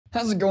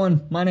How's it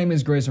going? My name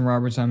is Grayson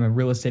Roberts. I'm a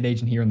real estate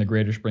agent here in the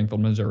greater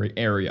Springfield, Missouri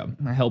area.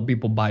 I help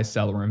people buy,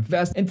 sell, or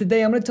invest. And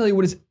today I'm going to tell you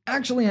what is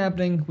actually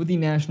happening with the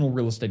national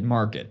real estate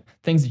market.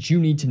 Things that you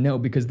need to know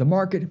because the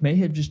market may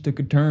have just took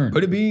a turn.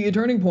 Could it be a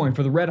turning point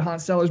for the red hot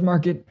sellers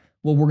market?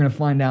 Well, we're going to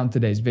find out in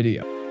today's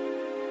video.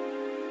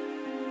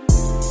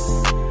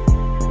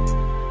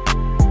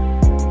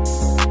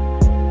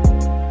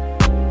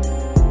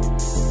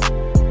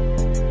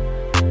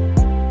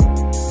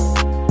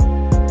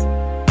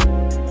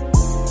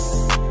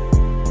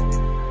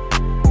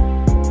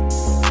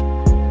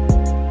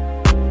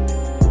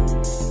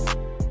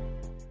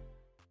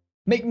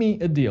 Make me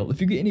a deal. If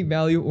you get any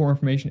value or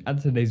information out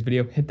of today's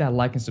video, hit that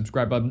like and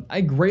subscribe button.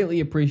 I greatly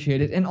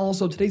appreciate it. And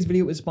also, today's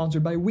video is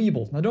sponsored by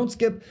Webull. Now don't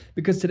skip,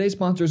 because today's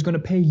sponsor is going to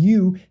pay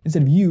you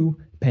instead of you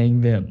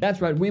paying them.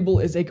 That's right,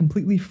 Webull is a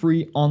completely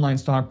free online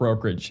stock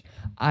brokerage.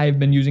 I've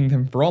been using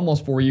them for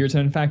almost 4 years,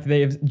 and in fact,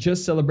 they have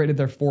just celebrated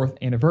their 4th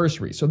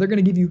anniversary. So they're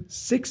going to give you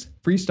 6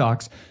 free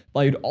stocks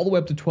valued all the way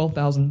up to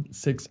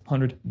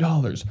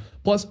 $12,600,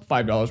 plus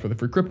 $5 worth of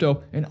free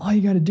crypto. And all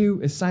you got to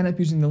do is sign up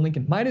using the link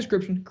in my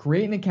description,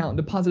 create an account, and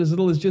deposit as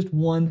little as just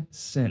 1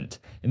 cent.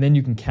 And then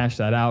you can cash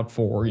that out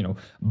for,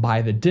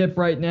 buy the dip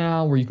right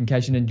now, where you can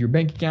cash it into your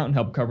bank account and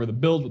help cover the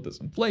bills with this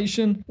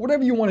inflation.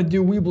 Whatever you want to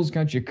do, Webull's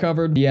got you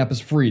covered. The app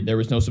is free. There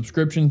is no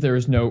subscriptions. There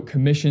is no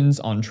commissions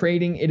on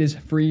trading. It is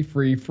free.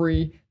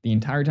 The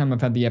entire time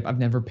I've had the app, I've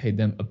never paid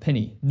them a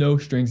penny. No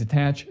strings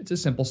attached. It's a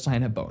simple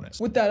sign-up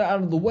bonus. With that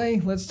out of the way,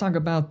 let's talk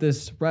about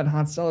this red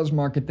hot sellers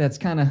market that's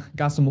kind of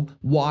got some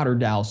water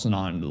dousing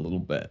on it a little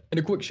bit. And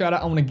a quick shout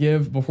out I want to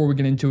give before we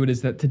get into it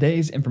is that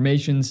today's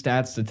information,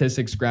 stats,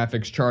 statistics,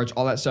 graphics, charts,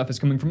 all that stuff is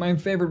coming from my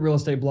favorite real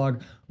estate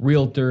blog,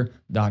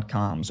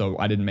 Realtor.com. So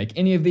I didn't make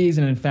any of these,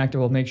 and in fact, I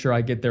will make sure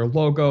I get their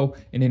logo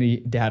and any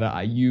data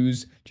I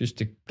use just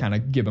to kind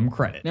of give them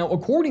credit. Now,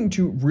 according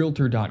to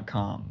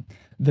Realtor.com,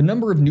 the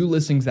number of new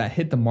listings that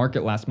hit the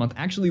market last month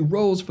actually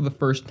rose for the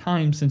first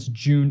time since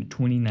June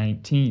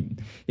 2019.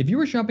 If you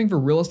were shopping for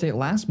real estate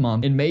last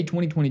month in May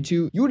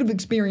 2022, you would have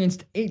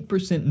experienced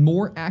 8%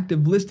 more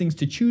active listings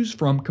to choose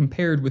from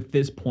compared with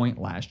this point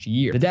last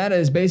year. The data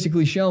is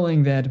basically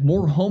showing that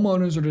more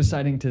homeowners are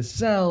deciding to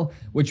sell,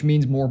 which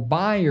means more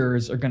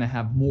buyers are going to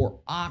have more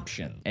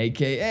options,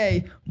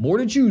 aka more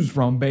to choose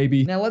from,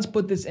 baby. Now let's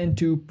put this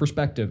into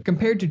perspective.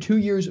 Compared to 2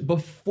 years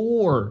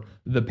before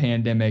the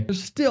pandemic,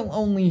 there's still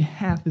only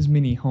half as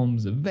many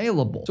homes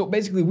available. So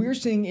basically, we're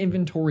seeing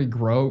inventory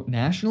grow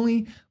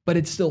nationally, but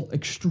it's still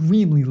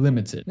extremely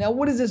limited. Now,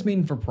 what does this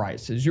mean for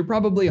prices? You're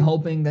probably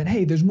hoping that,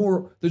 hey, there's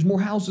more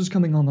houses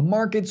coming on the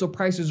market, so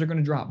prices are going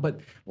to drop.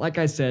 But like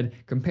I said,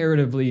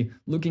 comparatively,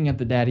 looking at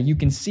the data, you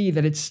can see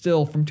that it's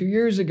still, from 2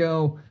 years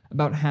ago,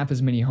 about half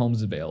as many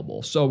homes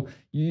available. So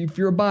if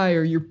you're a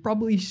buyer, you're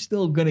probably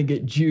still gonna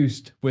get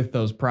juiced with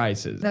those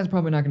prices. That's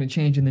probably not gonna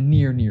change in the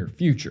near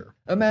future.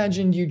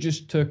 Imagine you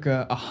just took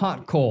a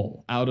hot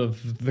coal out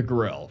of the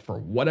grill for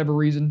whatever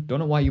reason. Don't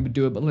know why you would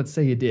do it, but let's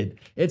say you did.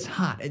 It's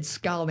hot, it's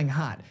scalding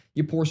hot.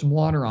 You pour some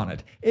water on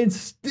it. It's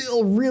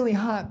still really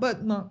hot,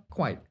 but not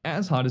quite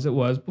as hot as it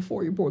was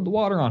before you poured the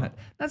water on it.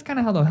 That's kind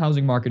of how the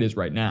housing market is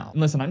right now.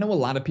 And listen, I know a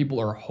lot of people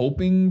are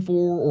hoping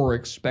for or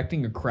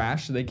expecting a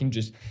crash so they can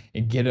just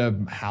get a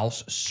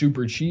house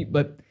super cheap,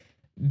 but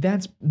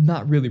that's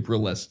not really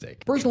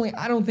realistic. Personally,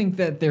 I don't think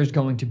that there's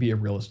going to be a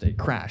real estate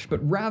crash, but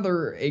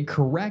rather a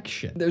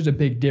correction. There's a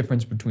big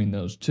difference between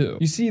those two.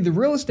 You see, the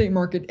real estate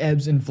market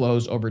ebbs and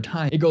flows over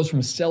time. It goes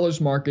from seller's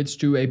markets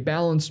to a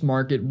balanced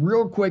market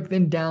real quick,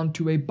 then down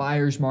to a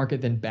buyer's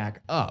market, then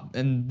back up.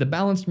 And the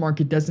balanced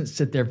market doesn't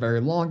sit there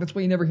very long. That's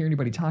why you never hear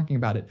anybody talking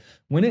about it.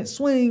 When it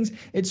swings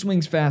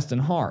fast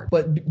and hard.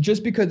 But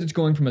just because it's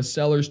going from a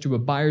seller's to a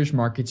buyer's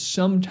market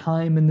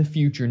sometime in the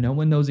future, no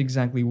one knows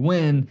exactly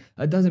when,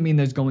 doesn't mean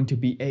there's going to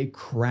be a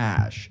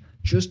crash.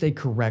 Just a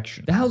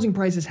correction. The housing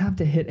prices have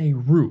to hit a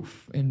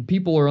roof, and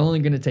people are only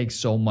going to take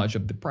so much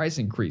of the price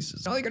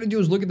increases. All you got to do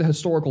is look at the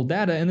historical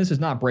data, and this is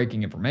not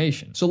breaking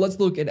information. So let's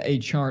look at a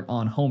chart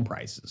on home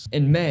prices.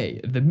 In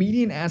May, the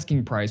median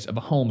asking price of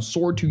a home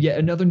soared to yet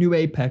another new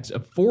apex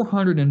of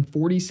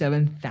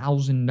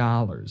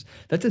 $447,000.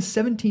 That's a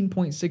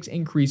 17.6%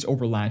 increase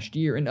over last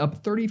year and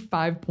up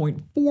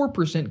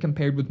 35.4%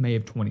 compared with May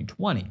of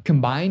 2020.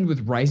 Combined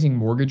with rising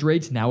mortgage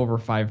rates, now over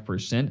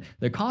 5%,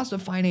 the cost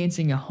of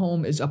financing a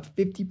home is up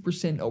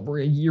 50% over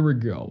a year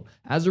ago.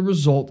 As a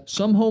result,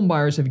 some home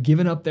buyers have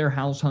given up their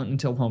house hunt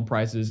until home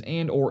prices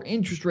and or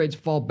interest rates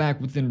fall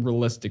back within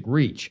realistic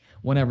reach,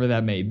 whenever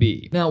that may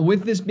be. Now,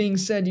 with this being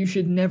said, you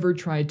should never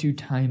try to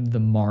time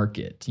the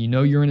market. You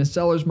know you're in a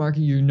seller's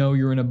market, you know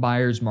you're in a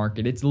buyer's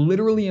market. It's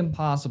literally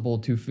impossible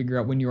to figure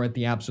out when you're at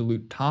the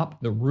absolute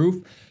top, the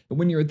roof, and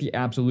when you're at the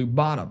absolute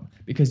bottom,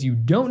 because you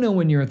don't know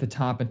when you're at the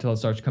top until it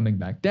starts coming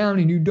back down,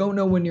 and you don't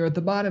know when you're at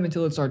the bottom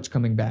until it starts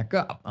coming back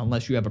up.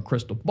 Unless you have a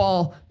crystal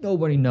ball,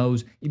 nobody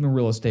knows, even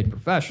real estate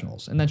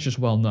professionals, and that's just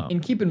well known.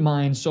 And keep in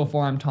mind, so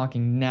far I'm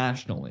talking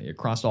nationally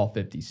across all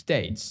 50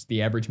 states.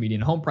 The average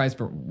median home price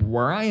for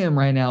where I am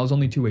right now is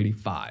only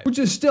 $285, which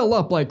is still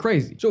up like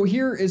crazy. So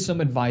here is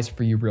some advice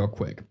for you real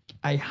quick.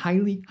 I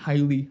highly,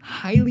 highly,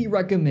 highly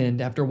recommend,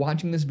 after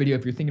watching this video,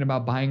 if you're thinking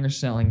about buying or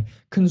selling,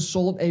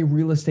 consult a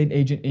real estate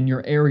agent in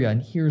your area.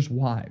 And here's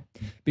why.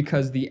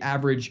 Because the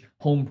average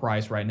home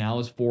price right now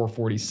is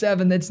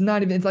 $447. That's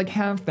not even, it's like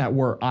half that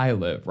where I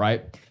live,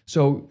 right?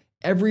 So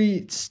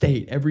every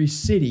state, every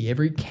city,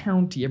 every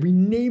county, every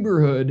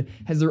neighborhood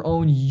has their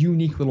own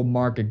unique little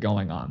market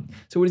going on.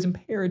 So it is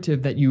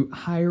imperative that you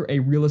hire a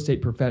real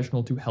estate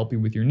professional to help you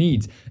with your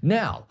needs.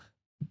 Now,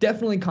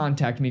 definitely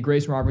contact me,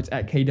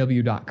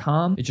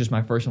 GraysonRoberts@kw.com. It's just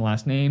my first and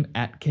last name,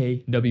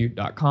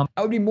 @kw.com.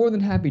 I would be more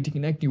than happy to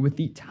connect you with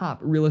the top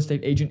real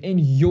estate agent in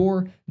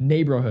your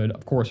neighborhood,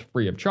 of course,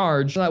 free of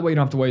charge. So that way you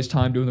don't have to waste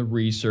time doing the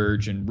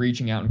research and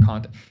reaching out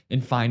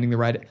and finding the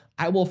right.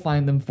 I will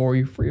find them for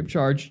you free of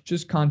charge.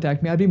 Just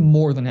contact me. I'd be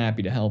more than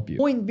happy to help you.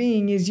 Point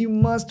being is you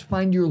must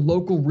find your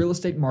local real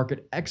estate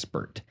market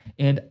expert,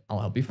 and I'll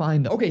help you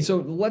find them. Okay,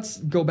 so let's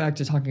go back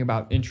to talking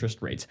about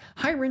interest rates.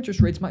 Higher interest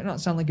rates might not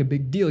sound like a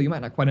big deal. You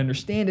might not quite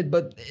understand it,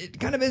 but it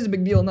kind of is a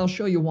big deal, and I'll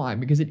show you why,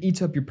 because it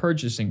eats up your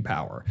purchasing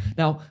power.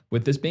 Now,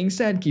 with this being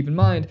said, keep in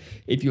mind,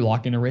 if you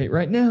lock in a rate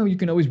right now, you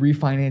can always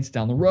refinance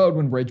down the road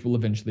when rates will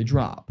eventually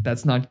drop.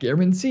 That's not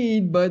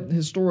guaranteed, but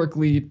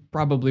historically, it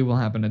probably will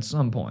happen at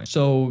some point.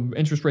 So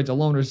interest rates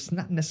alone is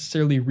not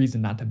necessarily a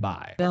reason not to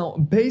buy. Now,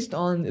 based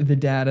on the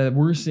data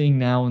we're seeing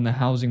now in the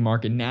housing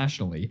market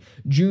nationally,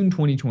 June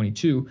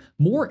 2022,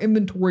 more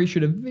inventory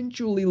should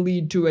eventually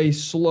lead to a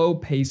slow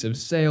pace of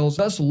sales,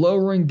 thus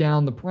lowering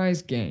down the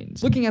price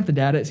gains. Looking at the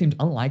data, it seems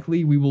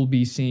unlikely we will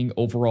be seeing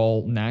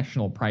overall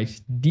national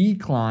price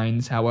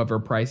declines. However,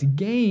 price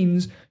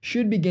gains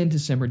should begin to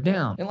simmer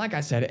down. And like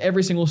I said,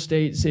 every single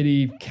state,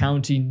 city,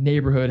 county,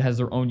 neighborhood has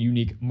their own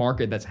unique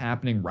market that's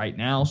happening right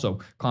now. So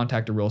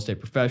contact a real estate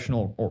professional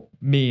or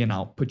me and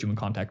I'll put you in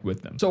contact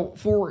with them. So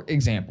for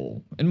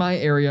example, in my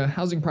area,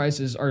 housing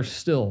prices are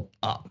still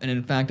up. And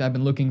in fact, I've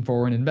been looking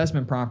for an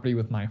investment property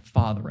with my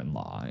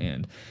father-in-law,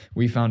 and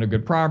we found a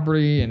good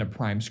property in a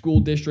prime school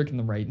district in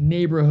the right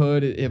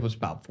neighborhood. It was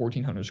about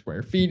 1,400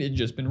 square feet. It had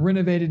just been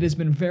renovated. It's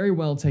been very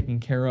well taken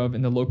care of,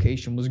 and the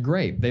location was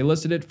great. They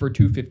listed it for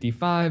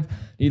 $255.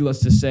 Needless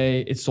to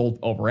say, it sold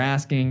over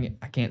asking.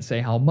 I can't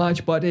say how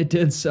much, but it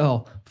did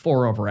sell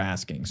for over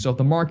asking. So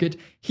the market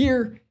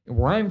here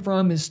where I'm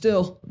from is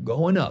still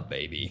going up,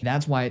 baby.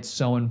 That's why it's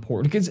so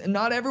important, because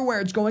not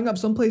everywhere it's going up.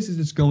 Some places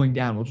it's going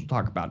down, which we'll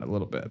talk about in a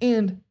little bit.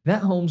 And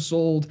that home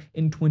sold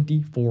in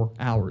 24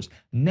 hours.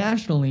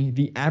 Nationally,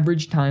 the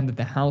average time that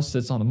the house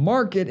sits on the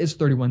market is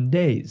 31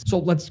 days. So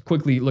let's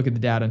quickly look at the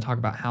data and talk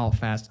about how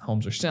fast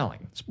homes are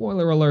selling.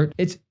 Spoiler alert,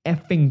 it's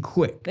effing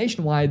quick.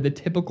 Nationwide, the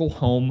typical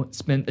home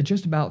spent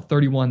just about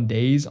 31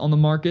 days on the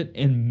market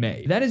in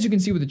May. That, as you can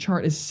see with the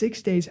chart, is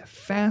 6 days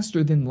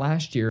faster than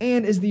last year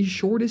and is the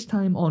shortest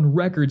time on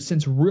record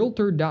since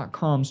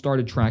Realtor.com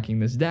started tracking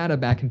this data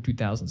back in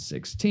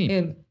 2016.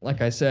 And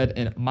like I said,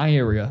 in my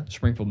area,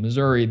 Springfield,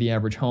 Missouri, the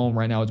average home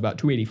right now is about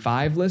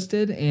 $285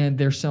 listed, and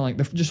they're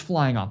just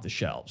flying off the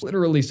shelves,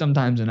 literally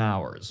sometimes in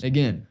hours.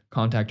 Again,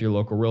 contact your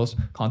local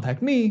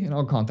contact me, and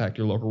I'll contact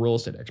your local real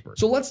estate expert.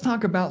 So let's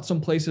talk about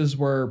some places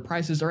where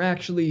prices are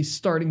actually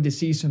starting to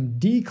see some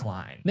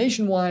decline.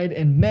 Nationwide,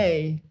 in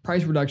May,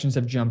 price reductions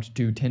have jumped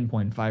to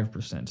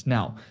 10.5%.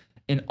 Now,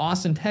 in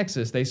Austin,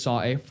 Texas, they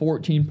saw a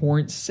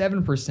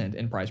 14.7%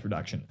 in price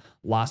reduction.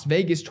 Las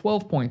Vegas,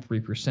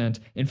 12.3%,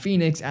 and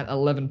Phoenix at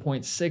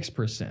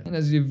 11.6%. And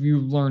as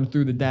you learned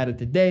through the data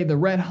today, the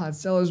red hot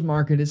sellers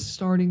market is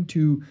starting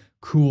to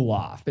cool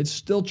off. It's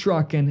still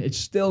trucking, it's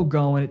still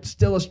going, it's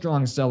still a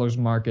strong seller's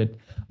market,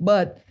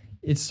 but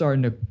it's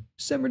starting to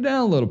simmer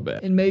down a little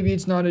bit. And maybe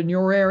it's not in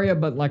your area,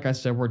 but like I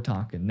said, we're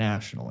talking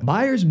nationally.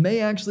 Buyers may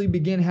actually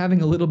begin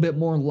having a little bit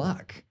more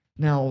luck.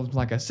 Now,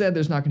 like I said,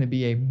 there's not going to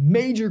be a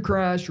major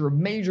crash or a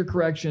major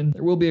correction.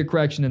 There will be a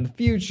correction in the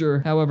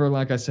future. However,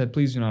 like I said,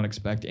 please do not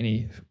expect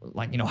any,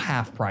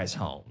 half-price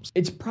homes.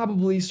 It's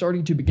probably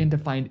starting to begin to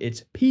find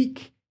its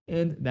peak,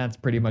 and that's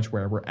pretty much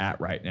where we're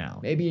at right now.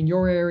 Maybe in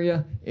your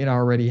area, it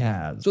already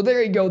has. So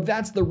there you go.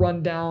 That's the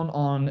rundown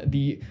on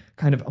the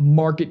kind of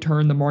market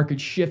turn, the market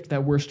shift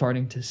that we're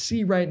starting to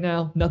see right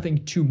now.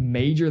 Nothing too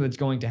major that's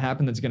going to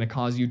happen that's going to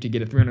cause you to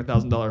get a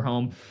 $300,000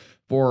 home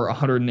for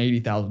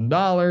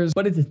 $180,000,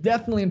 but it's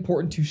definitely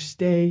important to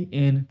stay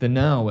in the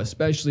know,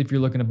 especially if you're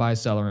looking to buy,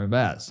 sell, or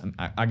invest.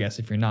 I guess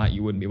if you're not,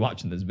 you wouldn't be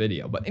watching this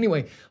video. But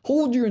anyway,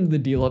 hold your end of the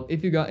deal up.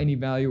 If you got any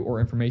value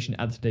or information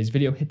out of today's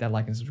video, hit that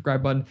like and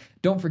subscribe button.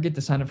 Don't forget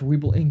to sign up for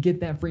Webull and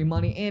get that free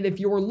money. And if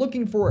you're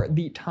looking for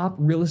the top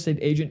real estate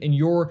agent in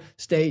your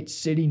state,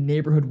 city,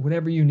 neighborhood,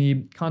 whatever you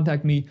need,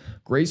 contact me,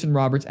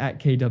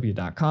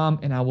 GraysonRoberts@kw.com,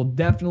 and I will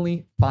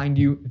definitely find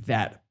you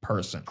that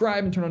person.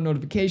 Subscribe and turn on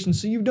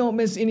notifications so you don't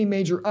miss any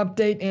major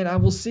update, and I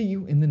will see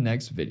you in the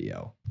next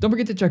video. Don't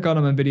forget to check out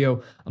my video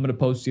I'm going to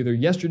post either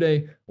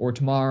yesterday or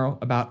tomorrow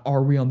about,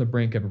 are we on the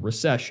brink of a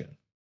recession?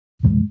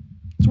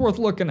 It's worth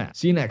looking at.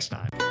 See you next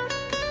time.